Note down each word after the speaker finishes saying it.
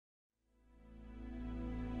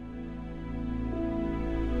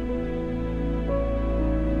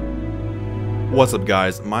What's up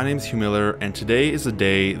guys, my name's Hugh Miller, and today is a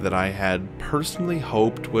day that I had personally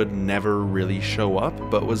hoped would never really show up,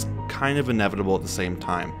 but was kind of inevitable at the same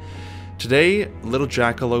time. Today, Little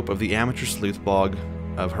Jackalope of the Amateur Sleuth Blog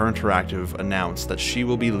of HeR Interactive announced that she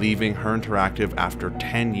will be leaving HeR Interactive after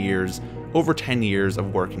 10 years, over 10 years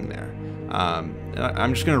of working there.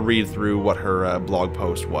 I'm just going to read through what her blog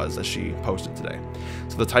post was as she posted today.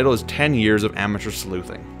 So the title is 10 Years of Amateur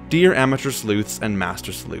Sleuthing. Dear Amateur Sleuths and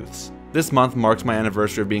Master Sleuths, this month marks my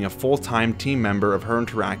anniversary of being a full-time team member of HeR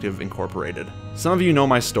Interactive Incorporated. Some of you know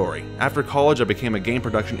my story. After college, I became a game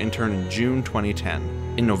production intern in June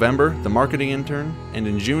 2010. In November, the marketing intern, and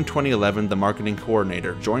in June 2011, the marketing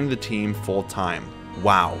coordinator, joining the team full-time.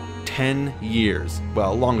 Wow, 10 years.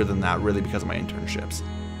 Well, longer than that, really, because of my internships.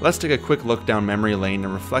 Let's take a quick look down memory lane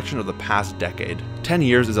and reflection of the past decade. 10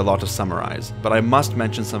 years is a lot to summarize, but I must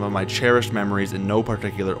mention some of my cherished memories in no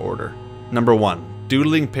particular order. Number 1.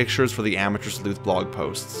 Doodling pictures for the Amateur Sleuth blog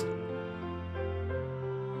posts.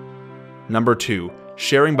 Number 2.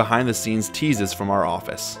 Sharing behind the scenes teases from our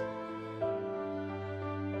office.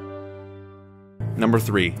 Number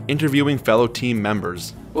 3. Interviewing fellow team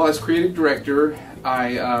members. Well, as creative director,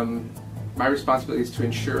 my responsibility is to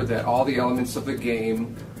ensure that all the elements of the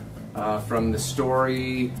game, from the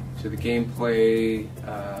story to the gameplay,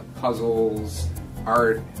 puzzles,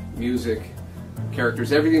 art, music,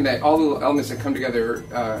 characters, everything that all the elements that come together,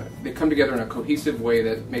 they come together in a cohesive way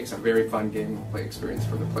that makes a very fun gameplay experience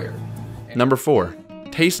for the player. Number 4.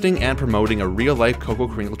 Tasting and promoting a real-life Cocoa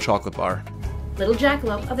Kringle chocolate bar. Little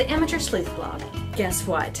Jackalope of the Amateur Sleuth Blog. Guess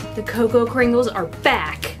what? The Cocoa Kringles are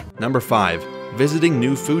back! Number 5. Visiting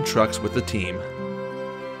new food trucks with the team.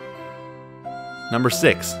 Number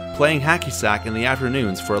 6. Playing hacky sack in the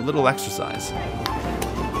afternoons for a little exercise.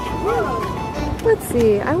 Let's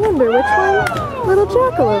see, I wonder which one Little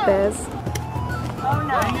Jackalope is. Oh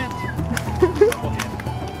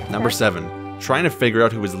no. Number 7. Trying to figure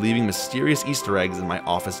out who is leaving mysterious Easter eggs in my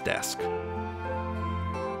office desk.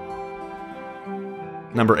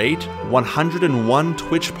 Number 8. 101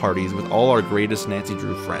 Twitch parties with all our greatest Nancy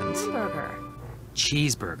Drew friends.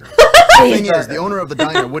 Cheeseburger. The thing is, the owner of the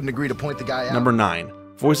diner wouldn't agree to point the guy out. Number 9.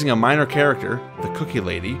 Voicing a minor character, the Cookie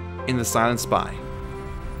Lady, in The Silent Spy.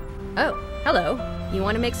 Oh, hello. You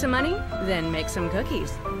want to make some money? Then make some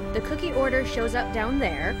cookies. The cookie order shows up down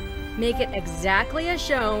there. Make it exactly as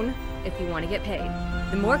shown if you want to get paid.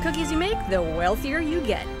 The more cookies you make, the wealthier you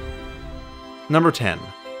get. Number 10.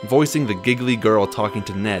 Voicing the giggly girl talking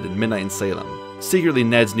to Ned in Midnight in Salem. Secretly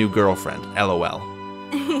Ned's new girlfriend, LOL.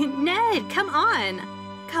 Ned, come on.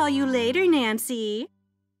 Call you later, Nancy.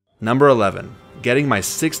 Number 11. Getting my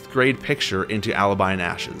 6th grade picture into Alibi and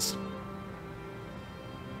Ashes.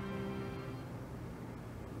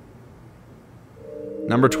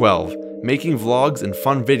 Number 12. Making vlogs and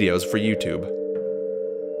fun videos for YouTube.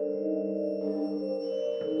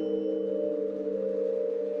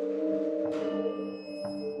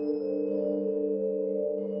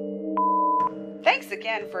 Thanks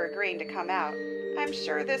again for agreeing to come out. I'm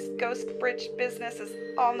sure this Ghost Bridge business is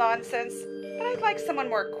all nonsense, but I'd like someone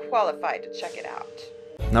more qualified to check it out.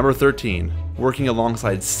 Number 13. Working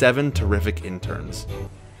alongside 7 terrific interns.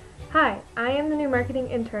 Hi, I am the new marketing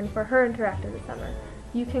intern for HeR Interactive this summer.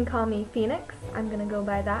 You can call me Phoenix. I'm going to go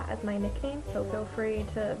by that as my nickname, so feel free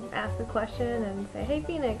to ask a question and say, hey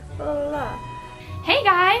Phoenix, blah blah blah. Hey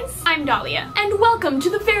guys, I'm Dahlia, and welcome to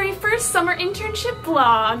the very first summer internship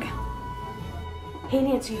vlog. Hey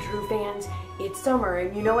Nancy Drew fans, it's summer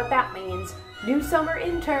and you know what that means. New summer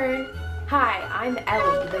intern! Hi, I'm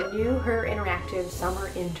Ellie, the new HeR Interactive summer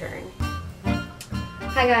intern.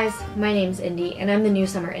 Hi guys, my name's Indy and I'm the new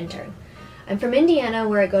summer intern. I'm from Indiana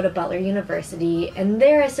where I go to Butler University and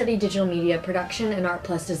there I study digital media production and art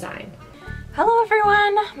plus design. Hello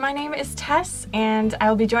everyone, my name is Tess and I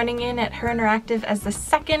will be joining in at HeR Interactive as the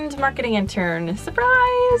 2nd marketing intern.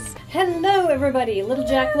 Surprise! Hello everybody, Little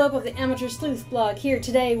Jackalope of the Amateur Sleuth Blog here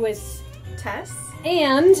today with Tess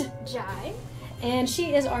and Jai. And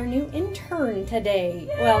she is our new intern today.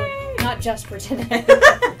 Yay! Well, not just for today.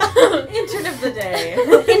 Intern of the day.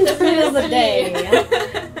 Intern of the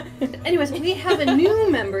day. Anyways, we have a new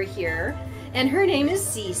member here, and her name is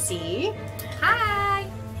Cece. Hi!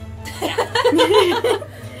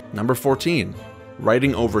 Number 14.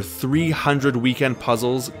 Writing over 300 weekend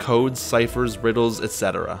puzzles, codes, ciphers, riddles,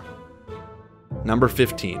 etc. Number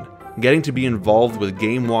 15. Getting to be involved with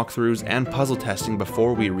game walkthroughs and puzzle testing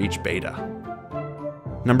before we reach beta.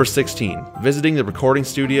 Number 16. Visiting the recording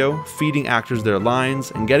studio, feeding actors their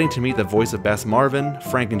lines, and getting to meet the voice of Bess Marvin,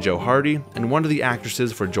 Frank and Joe Hardy, and one of the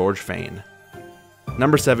actresses for George Fane.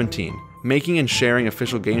 Number 17. Making and sharing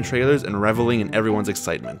official game trailers and reveling in everyone's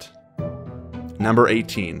excitement. Number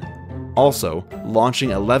 18. Also, launching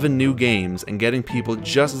 11 new games and getting people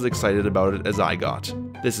just as excited about it as I got.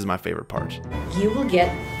 This is my favorite part. You will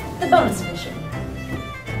get the bonus mission.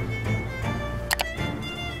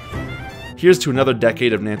 Here's to another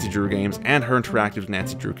decade of Nancy Drew games and HeR Interactive's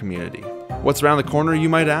Nancy Drew community. What's around the corner, you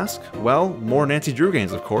might ask? Well, more Nancy Drew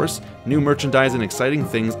games, of course. New merchandise and exciting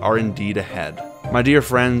things are indeed ahead. My dear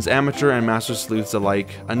friends, amateur and master sleuths alike,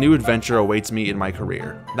 a new adventure awaits me in my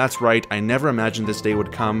career. That's right, I never imagined this day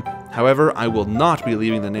would come. However, I will not be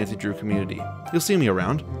leaving the Nancy Drew community. You'll see me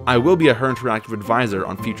around. I will be a HeR Interactive advisor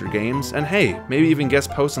on future games, and hey, maybe even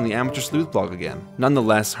guest post on the Amateur Sleuth Blog again.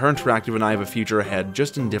 Nonetheless, HeR Interactive and I have a future ahead,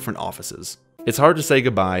 just in different offices. It's hard to say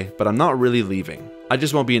goodbye, but I'm not really leaving. I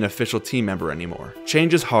just won't be an official team member anymore.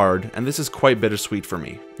 Change is hard, and this is quite bittersweet for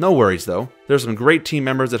me. No worries though, there's some great team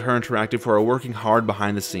members at HeR Interactive who are working hard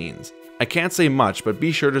behind the scenes. I can't say much, but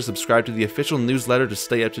be sure to subscribe to the official newsletter to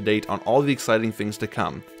stay up to date on all the exciting things to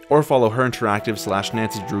come, or follow HeR Interactive /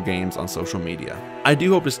 Nancy Drew Games on social media. I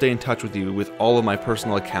do hope to stay in touch with you with all of my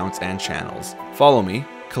personal accounts and channels. Follow me,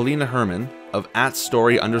 Kalina Herman, of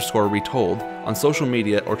 @story_retold on social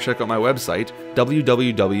media, or check out my website,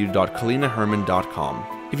 www.kalinaherman.com.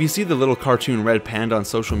 If you see the little cartoon red panda on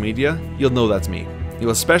social media, you'll know that's me.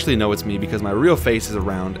 You'll especially know it's me because my real face is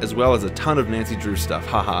around, as well as a ton of Nancy Drew stuff,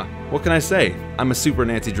 haha. What can I say? I'm a super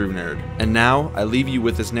Nancy Drew nerd. And now, I leave you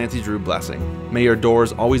with this Nancy Drew blessing. May your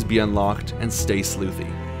doors always be unlocked and stay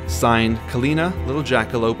sleuthy. Signed, Kalina, Little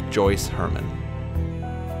Jackalope, Joyce, Herman.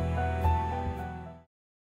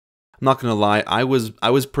 I'm not gonna lie, I was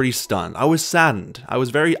pretty stunned. I was saddened. I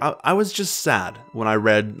was just sad when I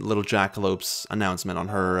read Little Jackalope's announcement on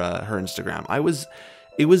her Instagram.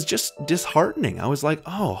 It was just disheartening. I was like,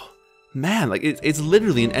 oh man, like it's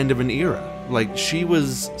literally an end of an era. Like, she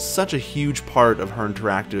was such a huge part of HeR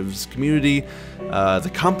Interactive's community,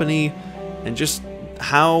 the company, and just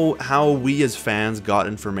how we as fans got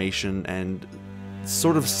information and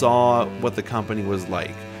sort of saw what the company was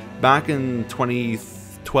like. Back in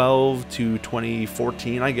 2012 to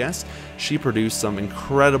 2014, I guess, she produced some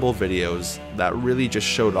incredible videos that really just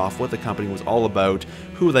showed off what the company was all about,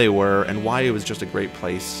 who they were, and why it was just a great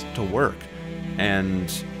place to work. And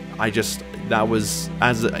that was,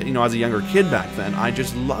 as a younger kid back then, I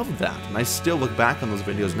just loved that. And I still look back on those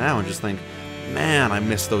videos now and just think, man, I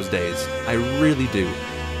miss those days. I really do.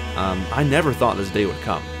 I never thought this day would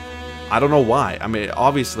come. I don't know why. I mean,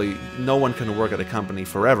 obviously, no one can work at a company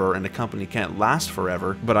forever, and a company can't last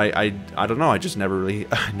forever. But I don't know. I just never really,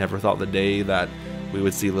 I never thought the day that we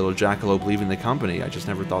would see Little Jackalope leaving the company. I just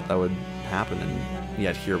never thought that would happen, and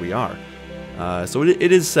yet here we are. So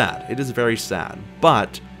it is sad. It is very sad.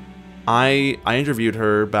 But I interviewed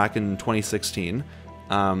her back in 2016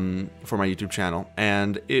 for my YouTube channel,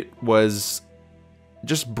 and it was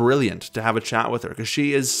just brilliant to have a chat with her because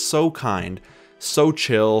she is so kind, so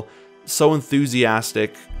chill, so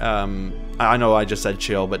enthusiastic. I know I just said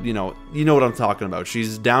chill, but you know what I'm talking about.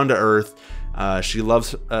 She's down to earth. She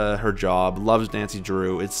loves her job, loves Nancy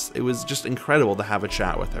Drew. It was just incredible to have a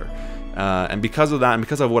chat with her. And because of that, and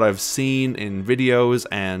because of what I've seen in videos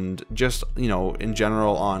and just in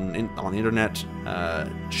general on the internet,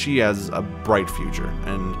 she has a bright future.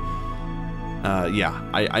 And yeah,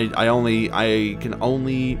 I can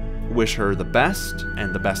only wish her the best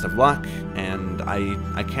and the best of luck, and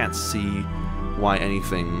I can't see why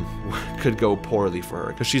anything could go poorly for her,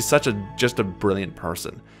 because she's just a brilliant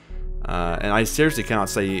person. And I seriously cannot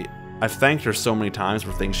say, I've thanked her so many times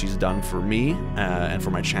for things she's done for me and for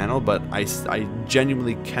my channel, but I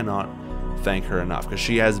genuinely cannot thank her enough, because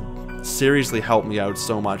she has seriously helped me out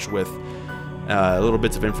so much with little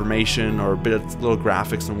bits of information or little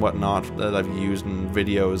graphics and whatnot that I've used in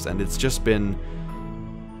videos, and it's just been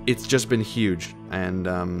huge. And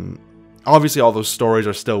obviously all those stories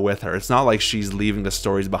are still with her. It's not like she's leaving the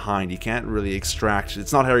stories behind. You can't really extract,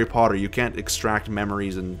 it's not Harry Potter, you can't extract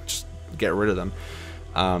memories and just get rid of them.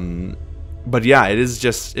 But yeah, it's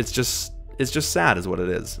just sad is what it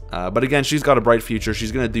is. But again, she's got a bright future.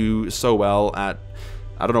 She's gonna do so well at,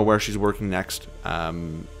 I don't know where she's working next,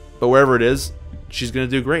 but wherever it is, she's gonna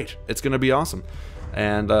do great. It's gonna be awesome,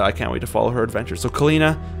 and I can't wait to follow her adventure. So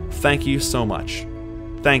Kalina, thank you so much.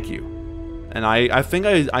 Thank you. And I think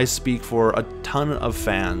I speak for a ton of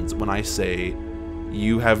fans when I say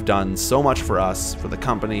you have done so much for us, for the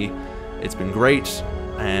company. It's been great,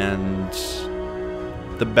 and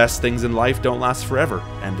the best things in life don't last forever,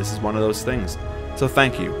 and this is one of those things. So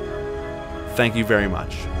thank you. Thank you very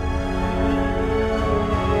much.